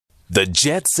The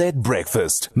Jet Set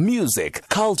Breakfast. Music,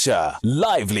 culture,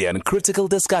 lively and critical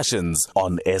discussions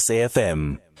on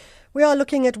SAFM. We are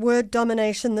looking at word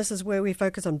domination. This is where we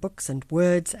focus on books and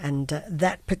words and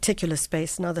that particular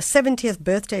space. Now, the 70th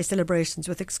birthday celebrations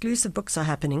with exclusive books are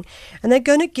happening, and they're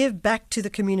going to give back to the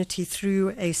community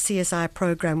through a CSI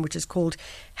program which is called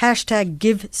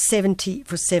 #Give70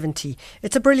 for 70.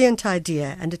 It's a brilliant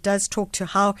idea, and it does talk to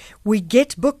how we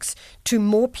get books to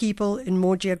more people in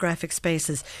more geographic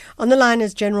spaces. On the line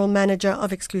is General Manager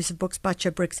of Exclusive Books,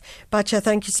 BATYA BRICKS. BATYA,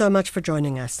 thank you so much for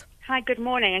joining us. Hi, good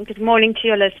morning, and good morning to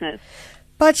your listeners.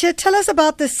 BATYA, tell us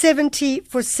about the 70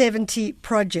 for 70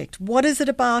 project. What is it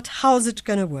about? How is it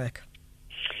going to work?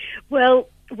 Well,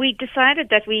 we decided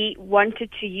that we wanted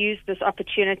to use this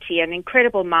opportunity, an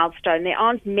incredible milestone. There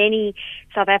aren't many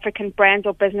South African brands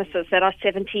or businesses that are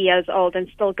 70 years old and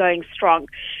still going strong.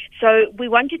 So we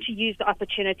wanted to use the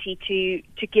opportunity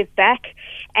to give back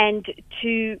and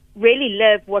to really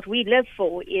live what we live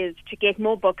for, is to get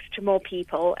more books to more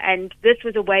people. And this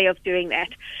was a way of doing that.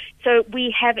 So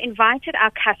we have invited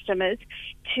our customers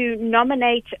to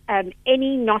nominate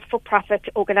any not-for-profit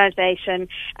organization,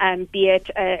 be it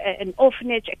an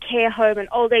orphanage, a care home, an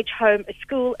old age home, a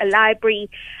school, a library,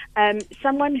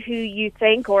 someone who you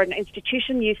think, or an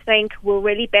institution you think will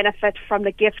really benefit from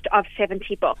the gift of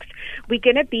 70 books. We're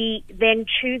going to be then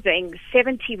choosing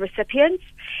 70 recipients,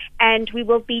 and we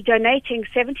will be donating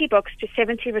 70 books to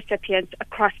 70 recipients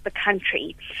across the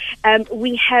country.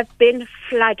 We have been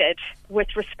flooded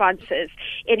with responses.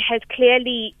 It has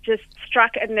clearly just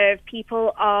struck a nerve.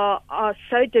 People are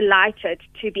so delighted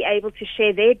to be able to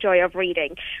share their joy of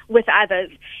reading with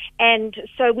others. And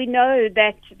so we know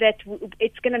that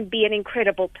it's going to be an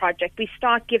incredible project. We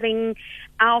start giving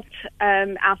out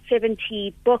our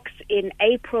 70 books in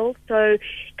April, so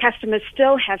customers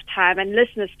still have time and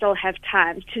listeners still have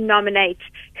time to nominate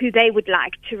who they would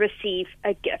like to receive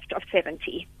a gift of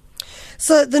 70.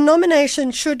 So the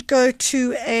nomination should go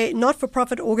to a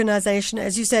not-for-profit organization.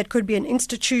 As you said, it could be an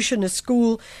institution, a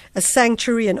school, a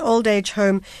sanctuary, an old age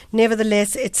home.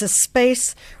 Nevertheless, it's a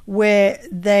space where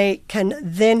they can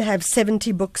then have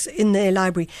 70 books in their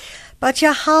library.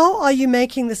 BATYA, how are you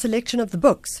making the selection of the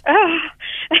books?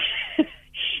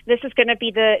 This is going to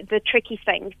be the tricky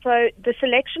thing. So the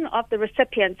selection of the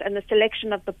recipients and the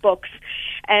selection of the books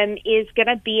is going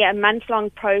to be a month-long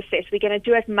process. We're going to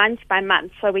do it month by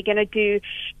month. So we're going to do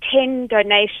 10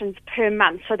 donations per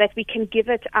month so that we can give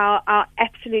it our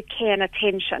absolute care and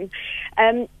attention.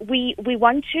 We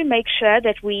want to make sure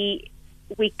that we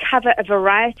cover a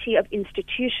variety of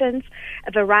institutions,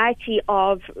 a variety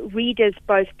of readers,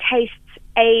 both tastes,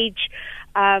 age,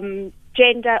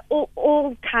 gender,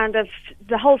 all kind of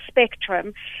the whole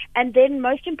spectrum. And then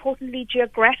most importantly,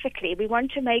 geographically, we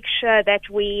want to make sure that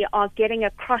we are getting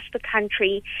across the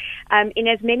country in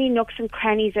as many nooks and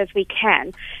crannies as we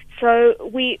can. So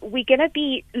we're going to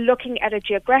be looking at a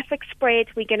geographic spread.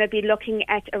 We're going to be looking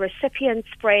at a recipient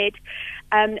spread.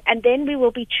 And then we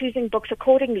will be choosing books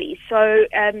accordingly. So,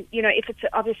 if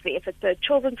it's a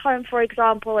children's home, for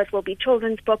example, it will be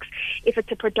children's books. If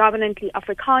it's a predominantly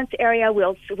Afrikaans area,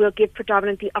 we'll give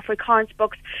predominantly Afrikaans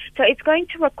books. So it's going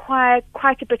to require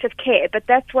quite a bit of care, but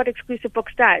that's what Exclusive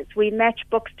Books does. We match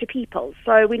books to people.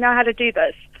 So we know how to do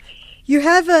this. You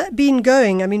have been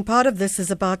going, part of this is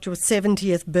about your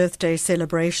 70th birthday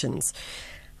celebrations.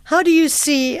 How do you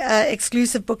see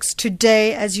Exclusive Books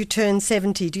today as you turn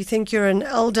 70? Do you think you're an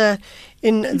elder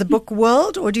in the book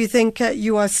world, or do you think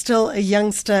you are still a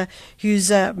youngster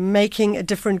who's making a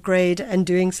different grade and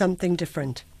doing something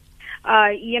different?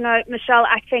 Michelle,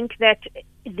 I think that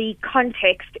the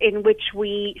context in which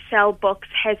we sell books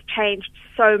has changed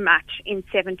so much in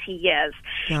 70 years.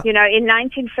 Yeah. In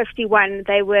 1951,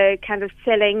 they were kind of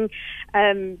selling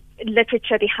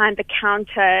literature behind the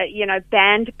counter,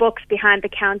 banned books behind the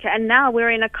counter, and now we're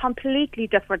in a completely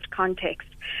different context.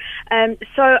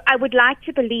 So I would like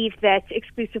to believe that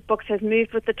Exclusive Books has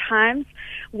moved with the times.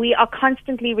 We are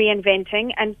constantly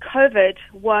reinventing, and COVID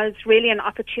was really an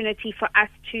opportunity for us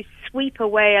to sweep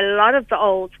away a lot of the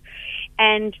old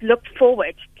and look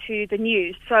forward to the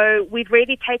new. So we've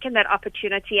really taken that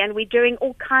opportunity, and we're doing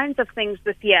all kinds of things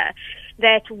this year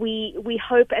that we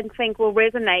hope and think will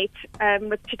resonate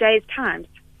with today's times.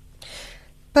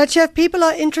 But if people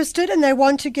are interested and they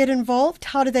want to get involved,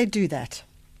 how do they do that?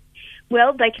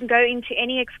 Well, they can go into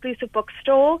any Exclusive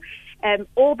Bookstore.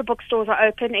 All the bookstores are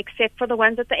open except for the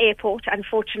ones at the airport,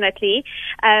 unfortunately.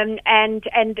 And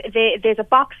there's a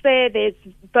box there. There's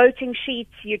voting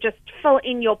sheets. You just fill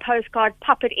in your postcard,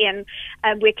 pop it in.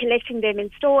 We're collecting them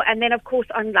in store, and then of course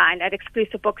online at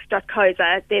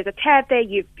exclusivebooks.co.za. There's a tab there.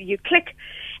 You click,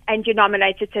 and you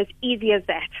nominate. It's as easy as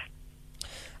that.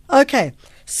 Okay,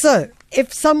 so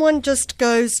if someone just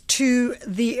goes to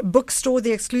the bookstore,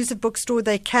 the exclusive bookstore,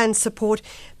 they can support,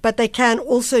 but they can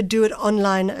also do it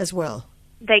online as well.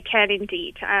 They can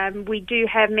indeed. We do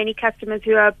have many customers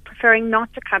who are preferring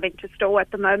not to come into store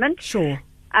at the moment. Sure.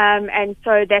 And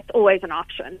so that's always an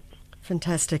option.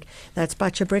 Fantastic. That's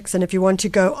BATYA Bricks. And if you want to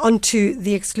go onto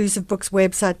the Exclusive Books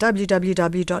website,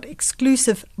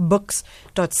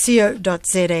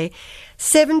 www.exclusivebooks.co.za,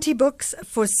 70 books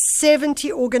for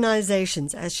 70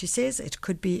 organizations. As she says, it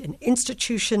could be an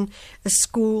institution, a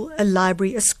school, a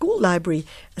library, a school library,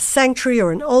 a sanctuary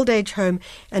or an old age home.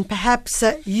 And perhaps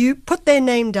you put their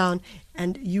name down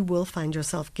and you will find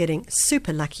yourself getting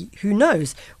super lucky. Who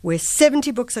knows where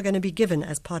 70 books are going to be given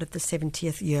as part of the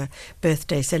 70th year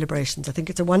birthday celebrations. I think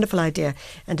it's a wonderful idea,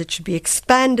 and it should be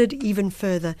expanded even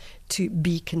further to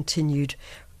be continued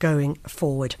going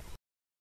forward.